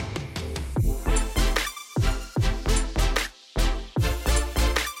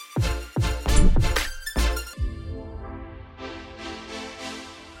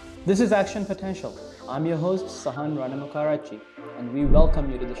This is Action Potential. I'm your host, Sahan Ranamukarachi, and we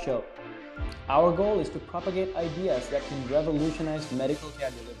welcome you to the show. Our goal is to propagate ideas that can revolutionize medical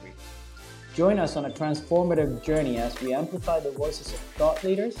care delivery. Join us on a transformative journey as we amplify the voices of thought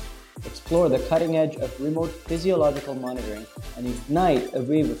leaders, explore the cutting edge of remote physiological monitoring, and ignite a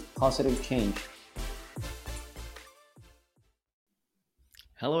wave of positive change.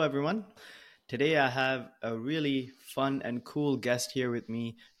 Hello, everyone. Today I have a really fun and cool guest here with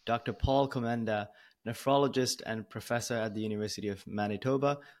me, Dr. Paul Komenda, nephrologist and professor at the University of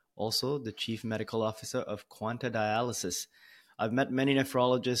Manitoba, also the Chief Medical Officer of Komenda Dialysis. I've met many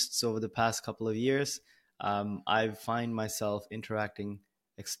nephrologists over the past couple of years. I find myself interacting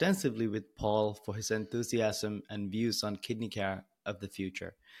extensively with Paul for his enthusiasm and views on kidney care of the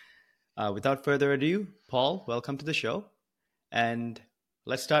future. Without further ado, Paul, welcome to the show. And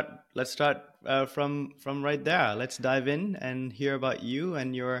let's start from right there. Let's dive in and hear about you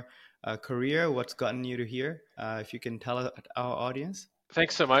and your career. What's gotten you to here? If you can tell our audience.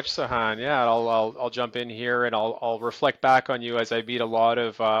 Thanks so much, Sahan. Yeah, I'll jump in here and I'll reflect back on you as I meet a lot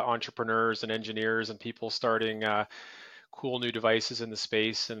of entrepreneurs and engineers and people starting cool new devices in the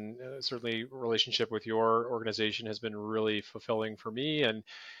space. And certainly, relationship with your organization has been really fulfilling for me. And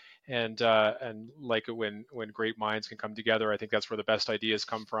like when great minds can come together, I think that's where the best ideas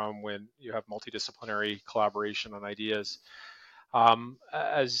come from, when you have multidisciplinary collaboration on ideas.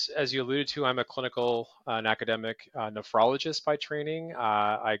 As you alluded to, I'm a clinical and academic nephrologist by training.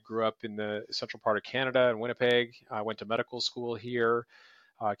 I grew up in the central part of Canada in Winnipeg. I went to medical school here,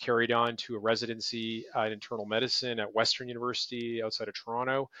 carried on to a residency in internal medicine at Western University outside of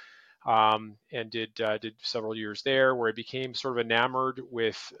Toronto, and did several years there, where I became sort of enamored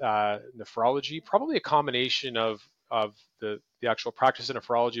with nephrology. Probably a combination of the actual practice of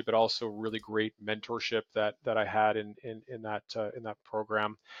nephrology, but also really great mentorship that I had in that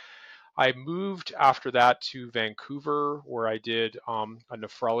program. I moved after that to Vancouver, where I did a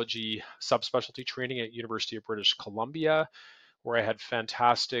nephrology subspecialty training at University of British Columbia, where I had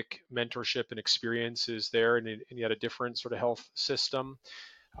fantastic mentorship and experiences there, and yet a different sort of health system.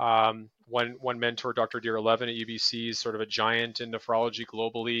 One mentor, Dr. Dira Levin at UBC, is sort of a giant in nephrology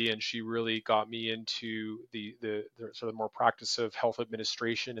globally, and she really got me into the sort of more practice of health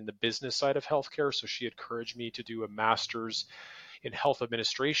administration and the business side of healthcare. So she encouraged me to do a master's in health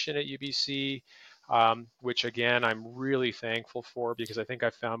administration at UBC, which again, I'm really thankful for, because I think I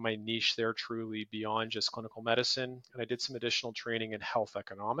found my niche there truly beyond just clinical medicine. And I did some additional training in health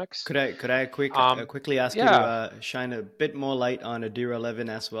economics. Could I quickly ask you Yeah. to shine a bit more light on Adira Levin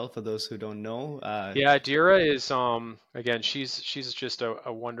as well, for those who don't know? Yeah, Dira is again, she's just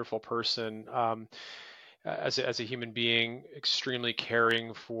a wonderful person, as a human being, extremely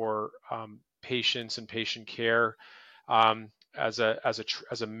caring for patients and patient care. As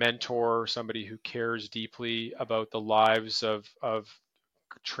a mentor, somebody who cares deeply about the lives of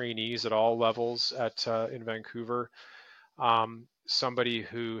trainees at all levels at in Vancouver. Somebody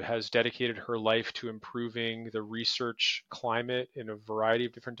who has dedicated her life to improving the research climate in a variety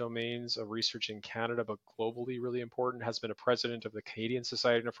of different domains of research in Canada, but globally really important, has been a president of the Canadian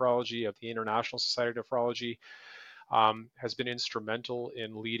Society of Nephrology, of the International Society of Nephrology, has been instrumental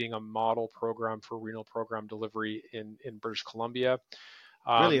in leading a model program for renal program delivery in British Columbia.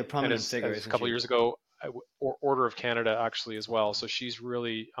 Really a And prominent as, figure, as a isn't couple of she? years ago, Order of Canada actually as well. So she's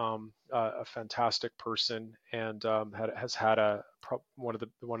really a fantastic person, and has had one of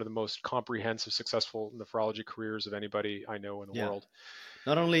the most comprehensive, successful nephrology careers of anybody I know in the Yeah. world.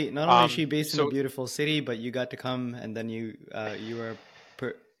 Not only is she based in a So beautiful city, but you got to come, and then you were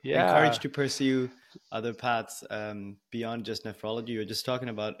yeah, encouraged to pursue other paths beyond just nephrology. You were just talking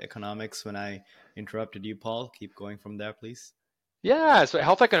about economics when I interrupted you, Paul. Keep going from there, please. yeah. So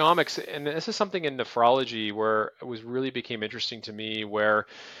health economics, and this is something in nephrology where it was really became interesting to me, where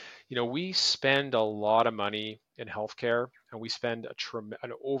we spend a lot of money in healthcare, and we spend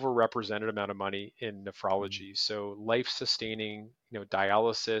an overrepresented amount of money in Mhm. nephrology. So life-sustaining,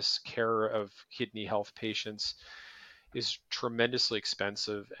 dialysis, care of kidney health patients is tremendously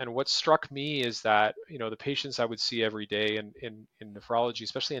expensive. And what struck me is that, the patients I would see every day in nephrology,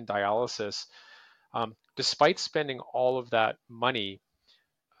 especially in dialysis, despite spending all of that money,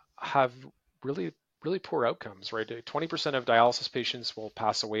 have really really poor outcomes, right? 20% of dialysis patients will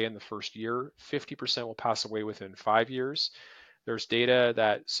pass away in the first year. 50% will pass away within 5 years. There's data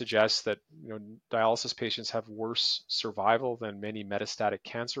that suggests that dialysis patients have worse survival than many metastatic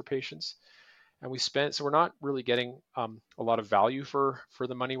cancer patients. And so we're not really getting a lot of value for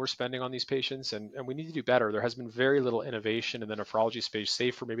the money we're spending on these patients, and we need to do better. There has been very little innovation in the nephrology space,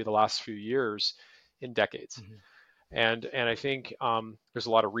 save for maybe the last few years, in decades. Mhm. And I think there's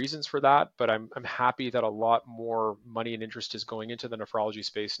a lot of reasons for that, but I'm happy that a lot more money and interest is going into the nephrology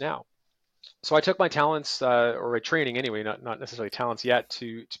space now. So I took my talents, or my training anyway, not necessarily talents yet,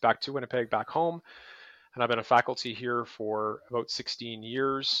 to back to Winnipeg, back home, and I've been a faculty here for about 16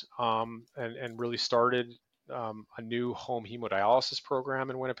 years, and really started a new home hemodialysis program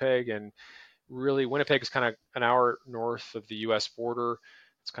in Winnipeg. And really, Winnipeg is kind of an hour north of the U.S. border.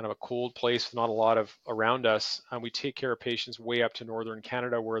 It's kind of a cold place with not a lot of around us, and we take care of patients way up to northern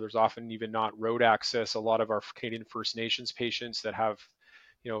Canada, where there's often even not road access. A lot of our Canadian First Nations patients that have,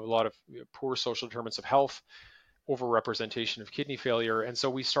 a lot of poor social determinants of health, overrepresentation of kidney failure. And so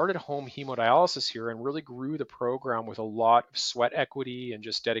we started home hemodialysis here and really grew the program with a lot of sweat equity and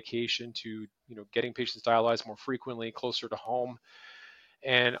just dedication to, getting patients dialyzed more frequently, closer to home.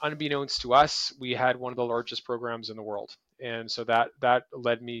 And unbeknownst to us, we had one of the largest programs in the world. And so that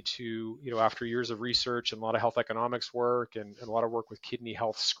led me to, after years of research and a lot of health economics work and a lot of work with kidney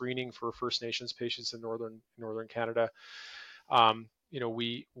health screening for First Nations patients in northern Canada,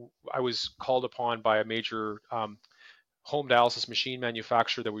 I was called upon by a major home dialysis machine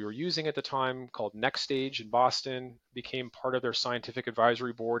manufacturer that we were using at the time, called Next Stage in Boston, became part of their scientific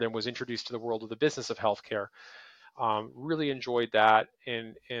advisory board and was introduced to the world of the business of healthcare. Really enjoyed that,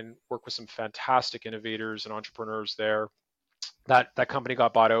 and worked with some fantastic innovators and entrepreneurs there. That company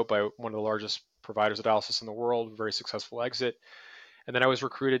got bought out by one of the largest providers of dialysis in the world, very successful exit. And then I was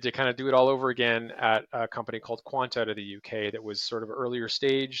recruited to kind of do it all over again at a company called Quanta out of the UK that was sort of earlier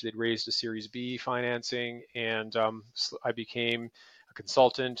stage. They'd raised a Series B financing, and I became a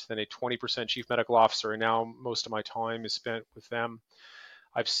consultant, then a 20% chief medical officer, and now most of my time is spent with them.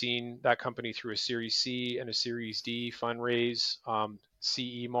 I've seen that company through a Series C and a Series D fundraise,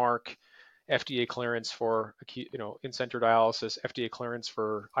 CE mark, FDA clearance for in-center dialysis, FDA clearance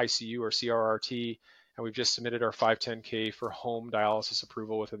for ICU or CRRT, and we've just submitted our 510K for home dialysis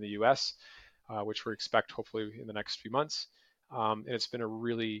approval within the US, which we expect hopefully in the next few months. And it's been a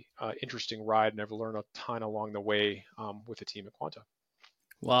really interesting ride, and I've learned a ton along the way with the team at Quanta.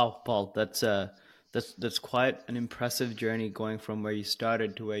 Wow, Paul, that's quite an impressive journey, going from where you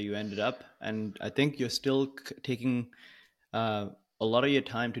started to where you ended up. And I think you're still taking a lot of your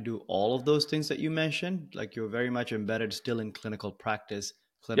time to do all of those things that you mentioned. Like, you're very much embedded still in clinical practice,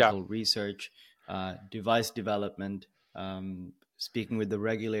 clinical research, device development, speaking with the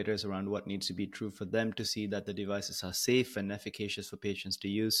regulators around what needs to be true for them to see that the devices are safe and efficacious for patients to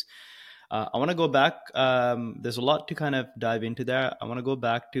use. I want to go back. There's a lot to kind of dive into there. I want to go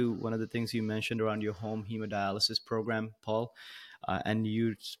back to one of the things you mentioned around your home hemodialysis program, Paul. And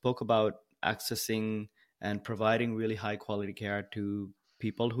you spoke about accessing and providing really high quality care to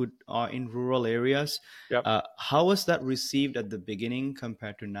people who are in rural areas. Yep. How was that received at the beginning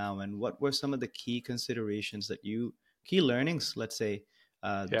compared to now? And what were some of the key considerations key learnings, let's say,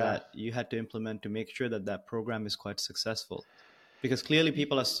 that you had to implement to make sure that program is quite successful? Because clearly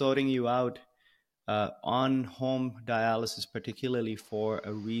people are sorting you out on home dialysis, particularly for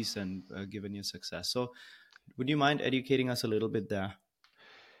a reason, given your success. So would you mind educating us a little bit there?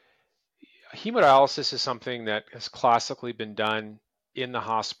 Hemodialysis is something that has classically been done in the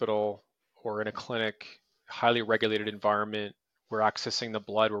hospital or in a clinic, highly regulated environment. We're accessing the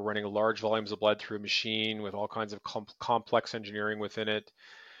blood. We're running large volumes of blood through a machine with all kinds of complex engineering within it.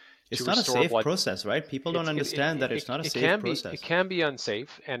 It's not a safe process, right? People don't understand that it's not a safe process. It can be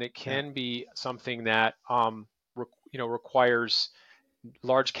unsafe, and it can be something that requires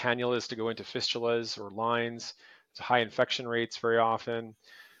large cannulas to go into fistulas or lines. It's high infection rates very often.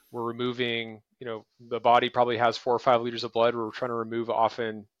 We're removing, the body probably has 4 or 5 liters of blood. We're trying to remove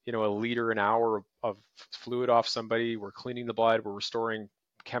often, a liter an hour of fluid off somebody. We're cleaning the blood. We're restoring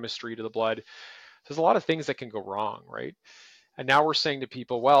chemistry to the blood. There's a lot of things that can go wrong, right? And now we're saying to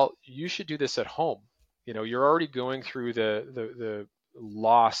people, well, you should do this at home. You're already going through the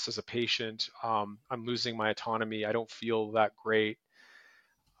loss as a patient. I'm losing my autonomy. I don't feel that great.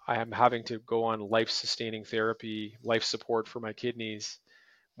 I am having to go on life-sustaining therapy, life support for my kidneys.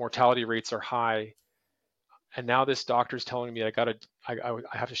 Mortality rates are high. And now this doctor's telling me I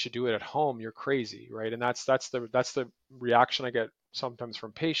should do it at home. You're crazy, right? And that's the reaction I get sometimes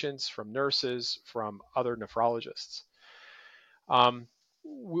from patients, from nurses, from other nephrologists.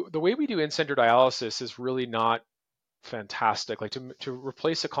 The way we do in-center dialysis is really not fantastic. Like to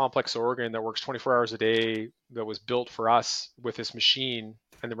replace a complex organ that works 24 hours a day, that was built for us with this machine,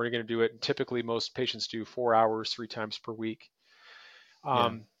 and then we're going to do it. Typically, most patients do 4 hours, 3 times per week.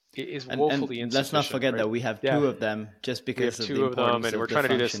 It is woefully insufficient. Let's not forget that we have 2 of them, just because we have of 2 the of them, and we're trying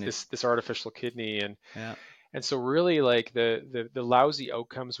to do this artificial kidney, and so really, like the lousy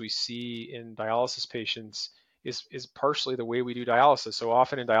outcomes we see in dialysis patients is partially the way we do dialysis. So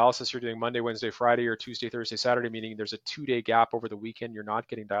often in dialysis, you're doing Monday, Wednesday, Friday, or Tuesday, Thursday, Saturday, meaning there's a 2-day gap over the weekend. You're not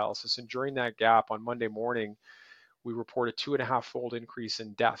getting dialysis. And during that gap on Monday morning, we report a 2.5-fold increase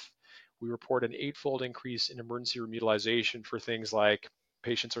in death. We report an 8-fold increase in emergency room utilization for things like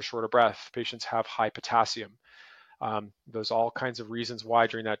patients are short of breath, patients have high potassium. There's all kinds of reasons why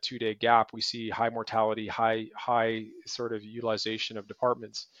during that 2-day gap we see high mortality, high sort of utilization of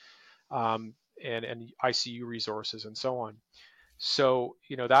departments, and ICU resources and so on. So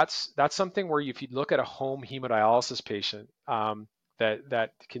that's something where if you look at a home hemodialysis patient that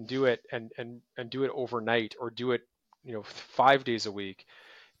can do it and do it overnight or do it 5 days a week,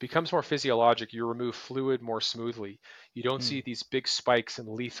 becomes more physiologic. You remove fluid more smoothly. You don't see these big spikes in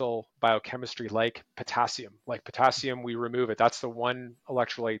lethal biochemistry like potassium. Like potassium, we remove it. That's the one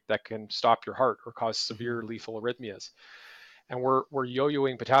electrolyte that can stop your heart or cause severe lethal arrhythmias. And we're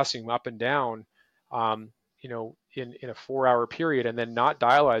yo-yoing potassium up and down, in a 4-hour period, and then not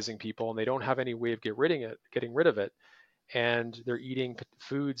dialyzing people, and they don't have any way of getting rid of it. And they're eating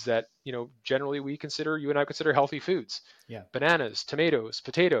foods that generally you and I consider healthy foods. Yeah. Bananas, tomatoes,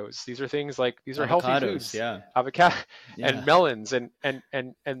 potatoes. These are things like these are Avocados, healthy foods. yeah. Avocado Yeah. and melons, and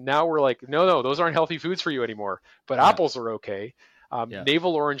now we're like, no, those aren't healthy foods for you anymore. But apples are okay.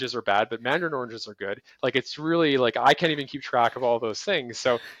 Navel oranges are bad, but mandarin oranges are good. Like, it's really like I can't even keep track of all those things.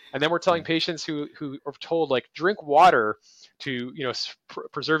 So, and then we're telling patients who are told, like, drink water to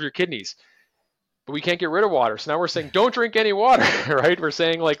preserve your kidneys. But we can't get rid of water. So now we're saying don't drink any water, right? We're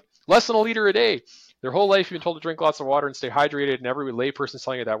saying like less than a liter a day. Their whole life you've been told to drink lots of water and stay hydrated, and every layperson's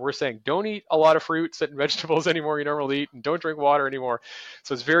telling you that. We're saying don't eat a lot of fruits and vegetables anymore you normally eat, and don't drink water anymore.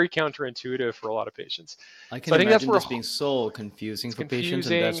 So it's very counterintuitive for a lot of patients. I can imagine this being so confusing for patients,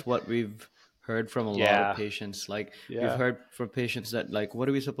 and that's what we've heard from a lot of patients. Like, we've heard from patients that, like, what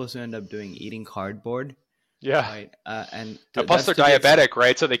are we supposed to end up doing? Eating cardboard? Yeah. Right. And plus they're diabetic,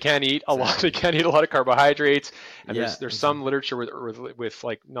 right? So they can't eat a lot. They can't eat a lot of carbohydrates. And there's some literature with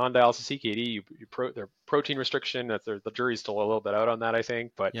like non-dialysis CKD, their protein restriction. That the jury's still a little bit out on that, I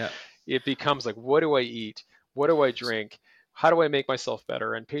think. But it becomes like, what do I eat? What do I drink? How do I make myself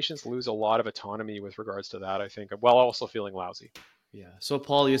better? And patients lose a lot of autonomy with regards to that, I think, while also feeling lousy. Yeah. So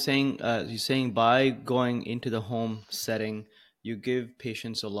Paul, you're saying by going into the home setting, you give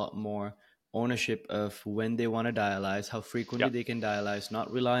patients a lot more ownership of when they want to dialyze, how frequently they can dialyze, not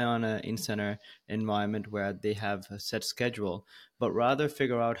rely on an in-center environment where they have a set schedule, but rather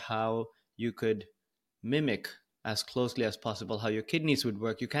figure out how you could mimic as closely as possible how your kidneys would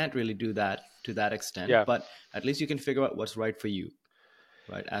work. You can't really do that to that extent, but at least you can figure out what's right for you.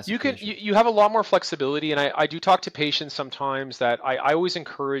 Right. As you have a lot more flexibility. And I do talk to patients sometimes that I always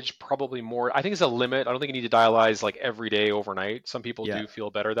encourage probably more. I think it's a limit. I don't think you need to dialyze like every day overnight. Some people do feel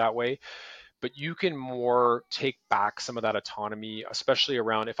better that way. But you can more take back some of that autonomy, especially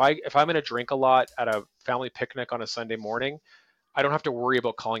around if I'm going to drink a lot at a family picnic on a Sunday morning, I don't have to worry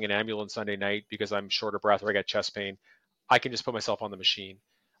about calling an ambulance Sunday night because I'm short of breath or I got chest pain. I can just put myself on the machine.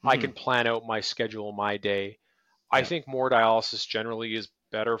 I can plan out my schedule, my day. I think more dialysis generally is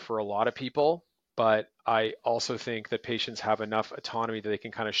better for a lot of people, but I also think that patients have enough autonomy that they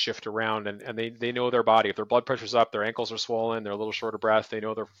can kind of shift around and they know their body. If their blood pressure's up, their ankles are swollen, they're a little short of breath, they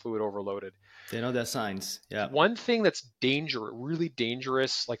know they're fluid overloaded. They know their signs. Yeah. One thing that's really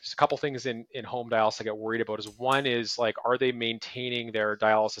dangerous, like there's a couple things in home dialysis I get worried about, is one is like, are they maintaining their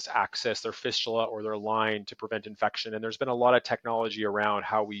dialysis access, their fistula or their line to prevent infection? And there's been a lot of technology around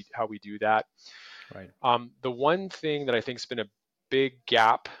how we do that. Right. The one thing that I think has been a big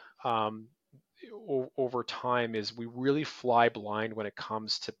gap over time is we really fly blind when it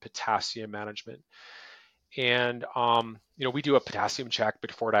comes to potassium management. And, we do a potassium check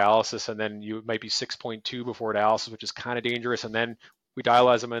before dialysis, and then you might be 6.2 before dialysis, which is kind of dangerous. And then we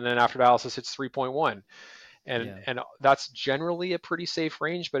dialyze them, and then after dialysis, it's 3.1. And that's generally a pretty safe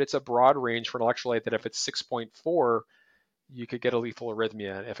range, but it's a broad range for an electrolyte that if it's 6.4, you could get a lethal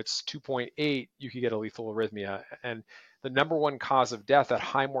arrhythmia. And if it's 2.8, you could get a lethal arrhythmia. And the number one cause of death, that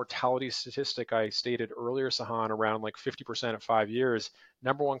high mortality statistic I stated earlier, Sahan, around like 50% at 5 years,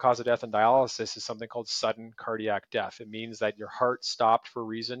 number one cause of death in dialysis is something called sudden cardiac death. It means that your heart stopped for a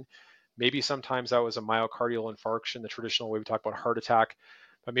reason. Maybe sometimes that was a myocardial infarction, the traditional way we talk about heart attack,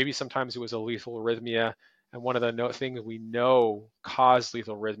 but maybe sometimes it was a lethal arrhythmia. And one of the things we know cause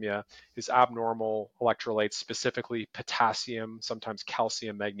lethal arrhythmia is abnormal electrolytes, specifically potassium, sometimes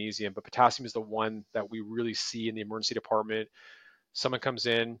calcium, magnesium. But potassium is the one that we really see in the emergency department. Someone comes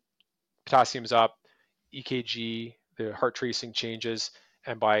in, potassium's up, EKG, the heart tracing changes,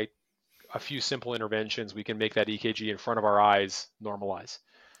 and by a few simple interventions, we can make that EKG in front of our eyes normalize.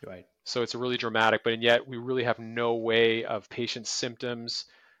 Right. So it's really dramatic, but yet we really have no way of patient symptoms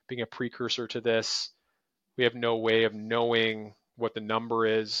being a precursor to this. We have no way of knowing what the number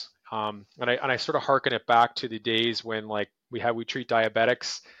is. And I sort of hearken it back to the days when like we treat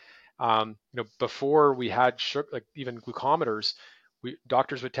diabetics. Before we had sugar, like even glucometers,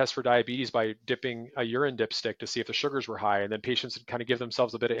 doctors would test for diabetes by dipping a urine dipstick to see if the sugars were high, and then patients would kind of give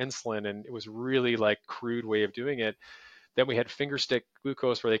themselves a bit of insulin, and it was really like crude way of doing it. Then we had finger stick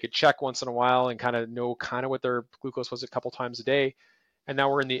glucose where they could check once in a while and kind of know kind of what their glucose was a couple times a day. And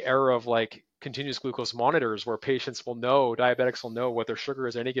now we're in the era of like continuous glucose monitors where patients will know, diabetics will know what their sugar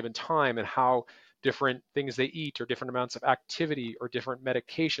is at any given time and how different things they eat or different amounts of activity or different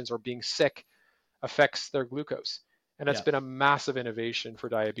medications or being sick affects their glucose. And that's Yeah. been a massive innovation for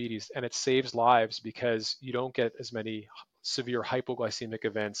diabetes, and it saves lives because you don't get as many severe hypoglycemic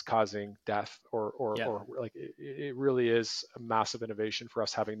events causing death Yeah. or like it really is a massive innovation for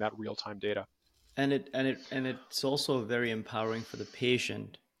us having that real-time data. And it's also very empowering for the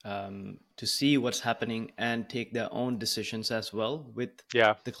patient to see what's happening and take their own decisions as well with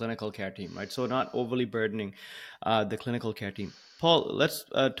Yeah. the clinical care team, right? So not overly burdening the clinical care team. Paul, let's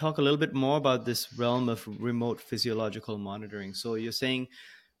talk a little bit more about this realm of remote physiological monitoring. So you're saying,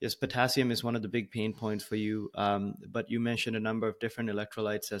 yes, potassium is one of the big pain points for you, but you mentioned a number of different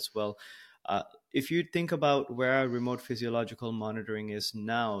electrolytes as well. If you think about where remote physiological monitoring is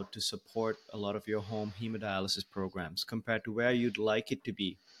now to support a lot of your home hemodialysis programs compared to where you'd like it to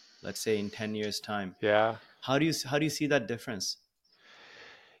be, let's say in 10 years time, Yeah. how do you see that difference?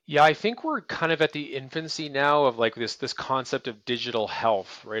 Yeah, I think we're kind of at the infancy now of like this concept of digital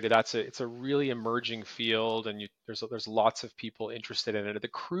health, right? It's a really emerging field, and there's lots of people interested in it. The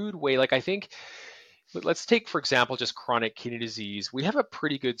crude way, like I think, let's take for example just chronic kidney disease. We have a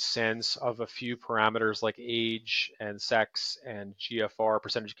pretty good sense of a few parameters like age and sex and GFR,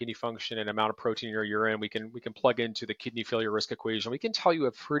 percentage of kidney function, and amount of protein in your urine. We can plug into the kidney failure risk equation. We can tell you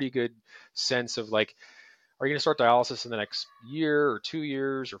a pretty good sense of like, are you going to start dialysis in the next year or 2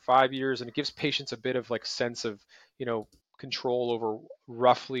 years or 5 years? And it gives patients a bit of like sense of, you know, control over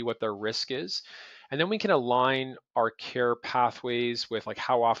roughly what their risk is. And then we can align our care pathways with like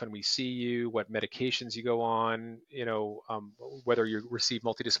how often we see you, what medications you go on, whether you receive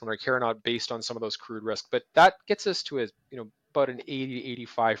multidisciplinary care or not based on some of those crude risks. But that gets us to about an 80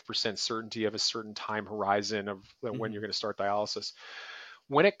 to 85% certainty of a certain time horizon of when you're Mm-hmm. going to start dialysis.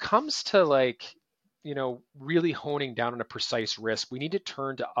 When it comes to like, really honing down on a precise risk, we need to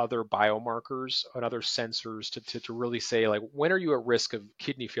turn to other biomarkers and other sensors to really say like, when are you at risk of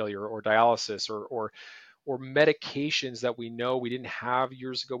kidney failure or dialysis or medications that we know we didn't have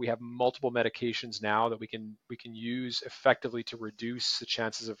years ago. We have multiple medications now that we can use effectively to reduce the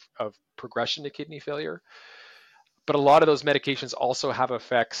chances of progression to kidney failure. But a lot of those medications also have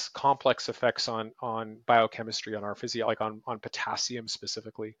effects, complex effects on biochemistry, on our physio, like on potassium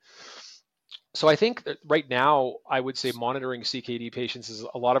specifically. So I think that right now, I would say monitoring CKD patients is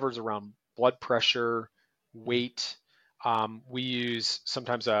a lot of it is around blood pressure, weight. We use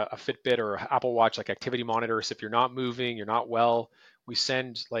sometimes a Fitbit or a Apple Watch like activity monitors. So if you're not moving, you're not well, we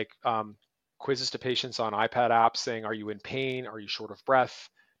send like quizzes to patients on iPad apps saying, are you in pain? Are you short of breath?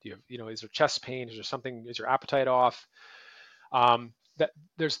 Do you have, is there chest pain? Is there something? Is your appetite off? That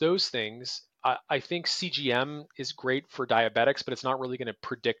there's those things. I think CGM is great for diabetics, but it's not really going to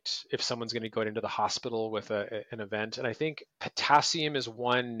predict if someone's going to go into the hospital with an event. And I think potassium is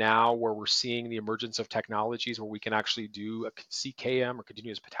one now where we're seeing the emergence of technologies where we can actually do a CKM or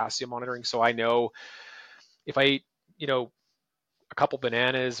continuous potassium monitoring. So I know if I ate, a couple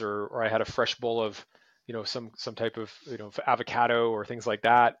bananas or I had a fresh bowl of, some type of, avocado or things like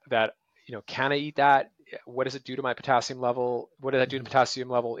that, can I eat that? What does it do to my potassium level? What does that do to Mm-hmm. potassium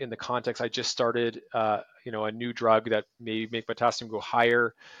level in the context? I just started, a new drug that may make potassium go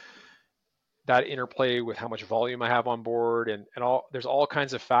higher. That interplay with how much volume I have on board and all, there's all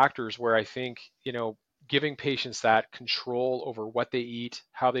kinds of factors where I think, giving patients that control over what they eat,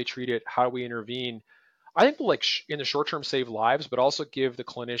 how they treat it, how we intervene, I think will like in the short term save lives, but also give the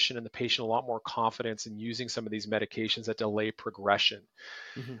clinician and the patient a lot more confidence in using some of these medications that delay progression.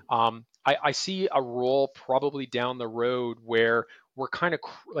 Mm-hmm. I see a role probably down the road where we're kind of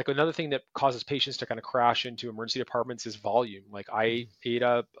like another thing that causes patients to kind of crash into emergency departments is volume. Like I ate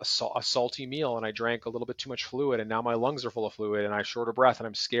a salty meal and I drank a little bit too much fluid and now my lungs are full of fluid and I short of breath and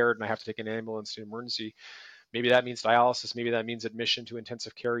I'm scared and I have to take an ambulance to emergency. Maybe that means dialysis. Maybe that means admission to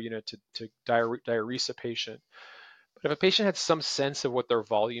intensive care unit to diurese a patient. But if a patient had some sense of what their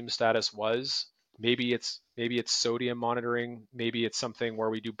volume status was, maybe maybe it's sodium monitoring, maybe it's something where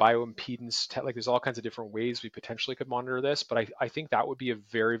we do bioimpedance. Like there's all kinds of different ways we potentially could monitor this, but I think that would be a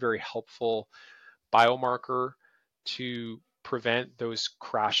very, very helpful biomarker to prevent those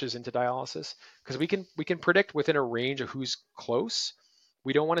crashes into dialysis, because we can predict within a range of who's close.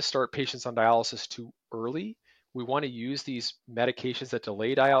 We don't want to start patients on dialysis too early. We want to use these medications that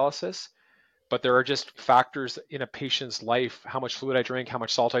delay dialysis, but there are just factors in a patient's life, how much fluid I drink, how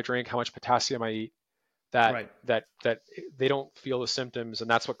much salt I drink, how much potassium I eat, that Right. that they don't feel the symptoms, and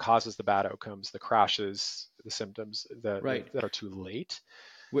that's what causes the bad outcomes, the crashes, the symptoms Right. that are too late.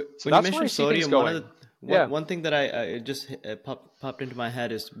 So When you that's where I mentioned see things sodium, one of going. the Yeah, one thing that I just popped into my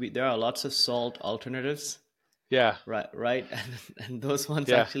head is there are lots of salt alternatives, yeah, right, and those ones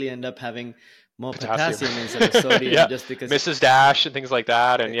yeah. actually end up having more Potassium. potassium instead of sodium, Yeah, just because. Mrs. Dash and things like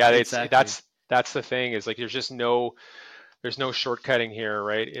that. And yeah, it's Exactly. that's the thing, is like there's no shortcutting here,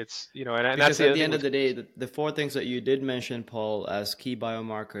 right? It's, and that's Because the at other the thing end of with. the day, the four things that you did mention, Paul, as key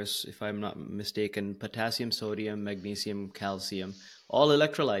biomarkers, if I'm not mistaken: potassium, sodium, magnesium, calcium, all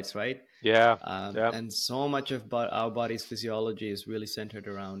electrolytes, right? Yeah, yeah. And so much of our body's physiology is really centered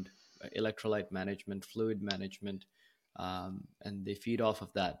around electrolyte management, fluid management, and they feed off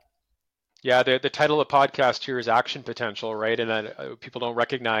of that. Yeah, the title of the podcast here is Action Potential, right? And then people don't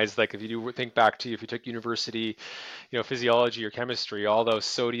recognize, like, if you do think back to if you took university, physiology or chemistry, all those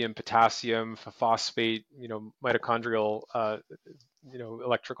sodium, potassium, phosphate, mitochondrial,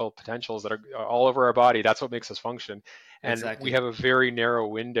 electrical potentials that are all over our body. That's what makes us function. And we Exactly. have a very narrow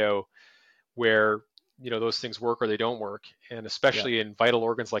window where those things work or they don't work, and Yeah. especially in vital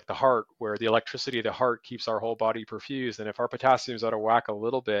organs like the heart, where the electricity of the heart keeps our whole body perfused. And if our potassium is out of whack a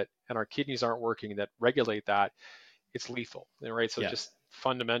little bit and our kidneys aren't working that regulate that, it's lethal, right? So Yeah. just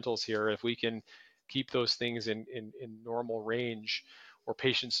fundamentals here, if we can keep those things in normal range, or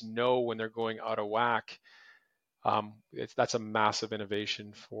patients know when they're going out of whack, that's a massive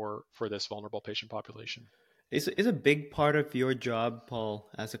innovation for this vulnerable patient population. Is a big part of your job,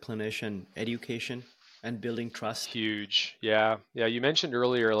 Paul, as a clinician, education and building trust? Huge. Yeah. Yeah. You mentioned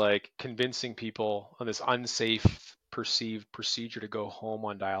earlier, like convincing people on this unsafe perceived procedure to go home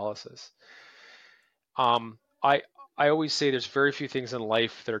on dialysis. Um, I, I always say there's very few things in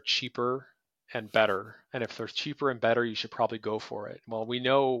life that are cheaper and better. And if they're cheaper and better, you should probably go for it. Well, we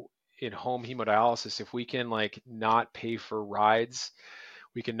know in home hemodialysis, if we can like not pay for rides,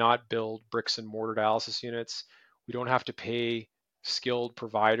 we cannot build bricks and mortar dialysis units. We don't have to pay skilled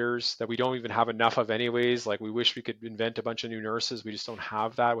providers that we don't even have enough of anyways. Like we wish we could invent a bunch of new nurses. We just don't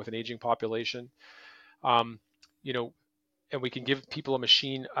have that with an aging population. Um, you know, and we can give people a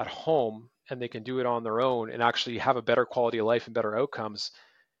machine at home and they can do it on their own and actually have a better quality of life and better outcomes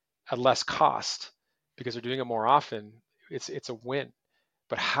at less cost because they're doing it more often. It's a win.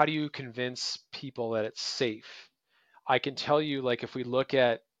 But how do you convince people that it's safe? I can tell you, like, if we look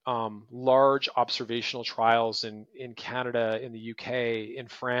at large observational trials in Canada, in the UK, in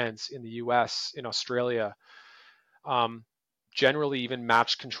France, in the US, in Australia, um, generally even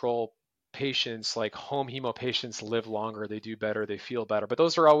match control patients, like home hemo patients, live longer, they do better, they feel better. But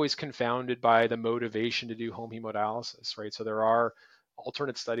those are always confounded by the motivation to do home hemodialysis, right? So there are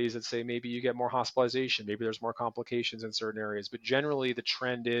alternate studies that say maybe you get more hospitalization, maybe there's more complications in certain areas. But generally, the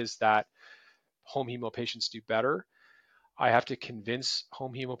trend is that home hemo patients do better. I have to convince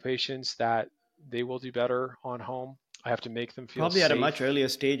home hemo patients that they will do better on home. I have to make them feel Probably at a much safe. earlier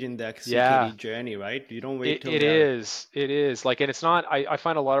stage in the Yeah, CKD journey, right? You don't wait it, till it they're. is. It is. Like, and it's not, I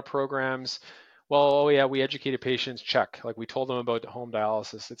find a lot of programs, well, oh yeah, we educated patients, check. Like we told them about home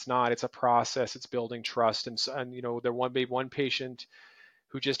dialysis. It's not, it's a process, it's building trust. And there maybe one patient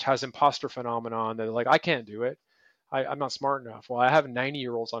who just has imposter phenomenon that like, I can't do it. I'm not smart enough. Well, I have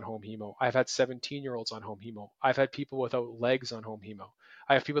 90-year-olds on home hemo. I've had 17-year-olds on home hemo. I've had people without legs on home hemo.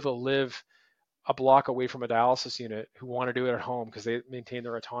 I have people that live a block away from a dialysis unit who want to do it at home because they maintain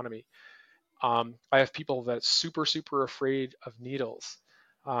their autonomy. I have people that super, super afraid of needles.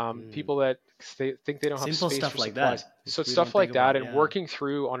 Mm. People that they think they don't have Simple space stuff for like supplies. that. So If it's we don't stuff think like that, about, and yeah. working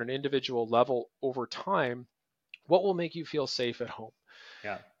through on an individual level over time, what will make you feel safe at home?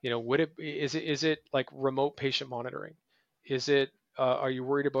 Yeah. Is it like remote patient monitoring? Is it are you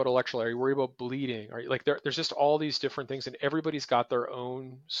worried about electrolyte? Are you worried about bleeding? Are you like there's just all these different things, and everybody's got their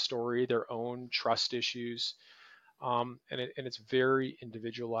own story, their own trust issues, and it's very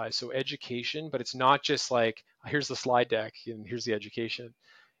individualized. So education, but it's not just like here's the slide deck and here's the education.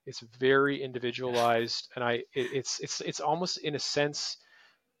 It's very individualized, and it's almost in a sense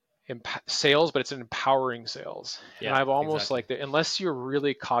sales, but it's an empowering sales. And Yeah, I've almost exactly. like that, unless you're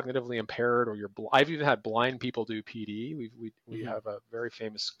really cognitively impaired or I've even had blind people do PD. We Hmm. have a very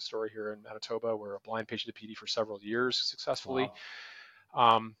famous story here in Manitoba where a blind patient did PD for several years successfully.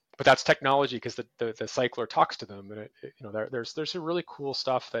 Wow. But that's technology because the cycler talks to them, and there's a really cool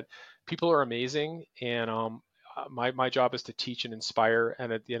stuff that people are amazing, and my job is to teach and inspire,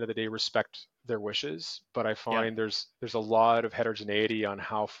 and at the end of the day, respect their wishes. But I Yeah. find there's a lot of heterogeneity on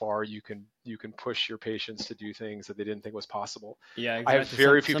how far you can push your patients to do things that they didn't think was possible. Yeah, I have exactly.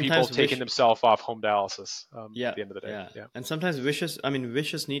 very few people Sometimes taking wish. themselves off home dialysis at Yeah, the end of the day. yeah. Yeah, And sometimes wishes, I mean,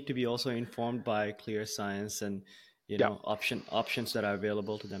 wishes need to be also informed by clear science and, yeah. options that are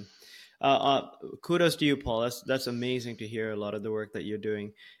available to them. Kudos to you, Paul. That's amazing to hear a lot of the work that you're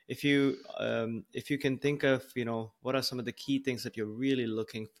doing. If you can think of, what are some of the key things that you're really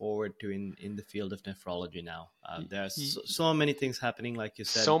looking forward to in the field of nephrology now? There's so many things happening, like you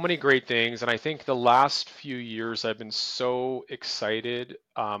said. So many great things, and I think the last few years I've been so excited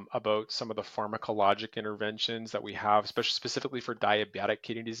about some of the pharmacologic interventions that we have, especially specifically for diabetic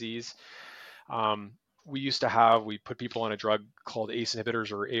kidney disease. um, we put people on a drug called ACE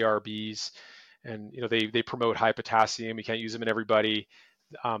inhibitors or ARBs, and they promote high potassium. You can't use them in everybody.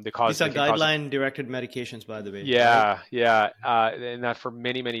 These are They can cause. guideline directed medications, by the way, right? Yeah, yeah. And that for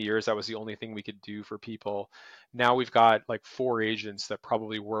many, many years, that was the only thing we could do for people. Now we've got like 4 agents that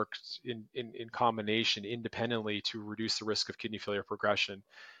probably work in combination independently to reduce the risk of kidney failure progression.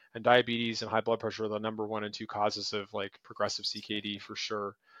 And diabetes and high blood pressure are the number one and two causes of like progressive CKD for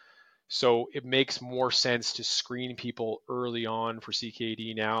sure. So it makes more sense to screen people early on for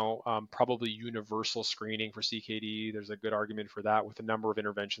CKD now, probably universal screening for CKD. There's a good argument for that with the number of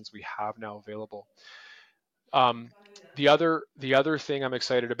interventions we have now available. Um, the other thing I'm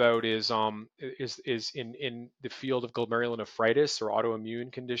excited about is in the field of glomerulonephritis or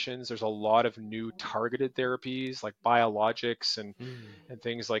autoimmune conditions. There's a lot of new targeted therapies like biologics Mm. and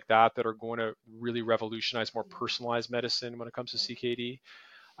things like that are going to really revolutionize more personalized medicine when it comes to CKD.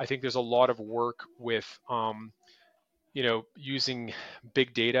 I think there's a lot of work with using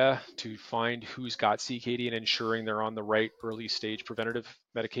big data to find who's got CKD and ensuring they're on the right early stage preventative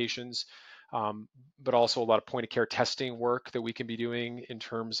medications. But also a lot of point of care testing work that we can be doing in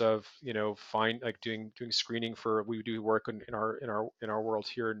terms of find like doing screening for. We do work in our world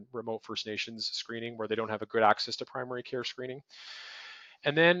here in remote First Nations screening where they don't have a good access to primary care screening.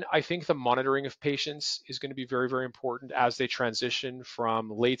 And then I think the monitoring of patients is going to be very, very important as they transition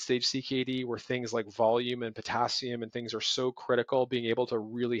from late stage CKD, where things like volume and potassium and things are so critical. Being able to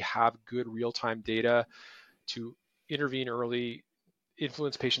really have good real time data to intervene early,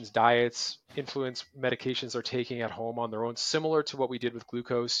 influence patients' diets, influence medications they're taking at home on their own, similar to what we did with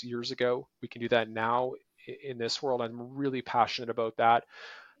glucose years ago. We can do that now in this world. I'm really passionate about that,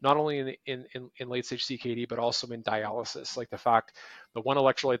 not only in late stage CKD, but also in dialysis. Like the fact the one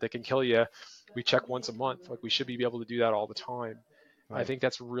electrolyte that can kill you, we check once a month. Like we should be able to do that all the time. I Right. think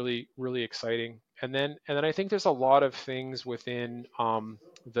that's really, really exciting. And then I think there's a lot of things within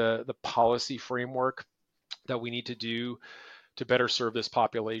the policy framework that we need to do to better serve this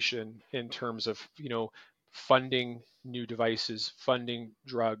population in terms of funding new devices, funding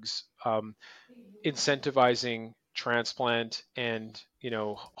drugs, incentivizing transplant and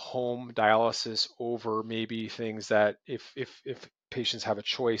home dialysis over maybe things that if patients have a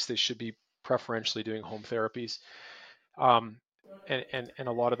choice they should be preferentially doing home therapies, um, and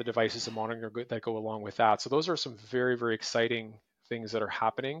a lot of the devices and monitoring that go along with that. So those are some very, very exciting things that are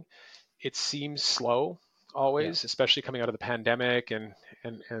happening. It seems slow Yeah. always, especially coming out of the pandemic and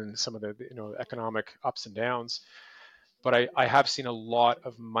some of the economic ups and downs. But I have seen a lot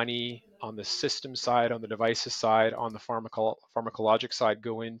of money on the system side, on the devices side, on the pharmacologic side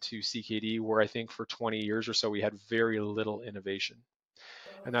go into CKD, where I think for 20 years or so we had very little innovation.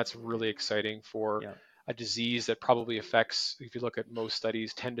 And that's really exciting for Yeah. a disease that probably affects, if you look at most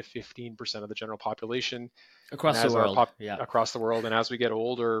studies, 10 to 15% of the general population. And Across the as our world. Yeah. across the world, and as we get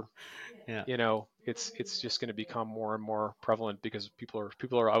older, Yeah. it's just going to become more and more prevalent because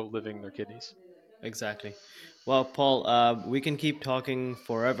people are outliving their kidneys. Exactly. Well, Paul, we can keep talking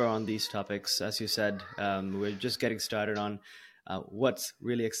forever on these topics. As you said, we're just getting started on what's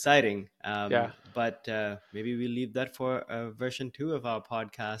really exciting. Yeah. But maybe we leave that for version 2 of our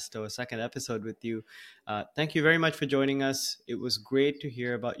podcast or a second episode with you. Thank you very much for joining us. It was great to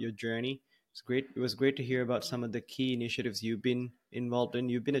hear about your journey. It was great to hear about some of the key initiatives you've been involved in.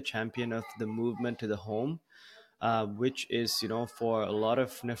 You've been a champion of the movement to the home, which is, for a lot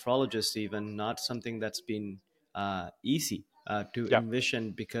of nephrologists, even not something that's been easy to Yeah.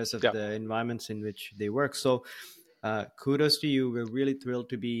 envision because of Yeah. the environments in which they work. So Kudos to you. We're really thrilled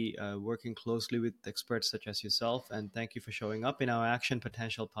to be working closely with experts such as yourself. And thank you for showing up in our Action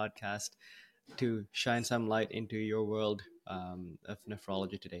Potential podcast to shine some light into your world of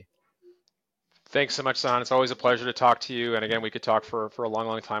nephrology today. Thanks so much, San. It's always a pleasure to talk to you. And again, we could talk for a long,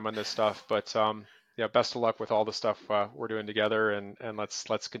 long time on this stuff. But yeah, best of luck with all the stuff we're doing together, and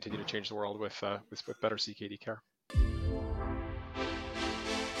let's continue to change the world with better CKD care.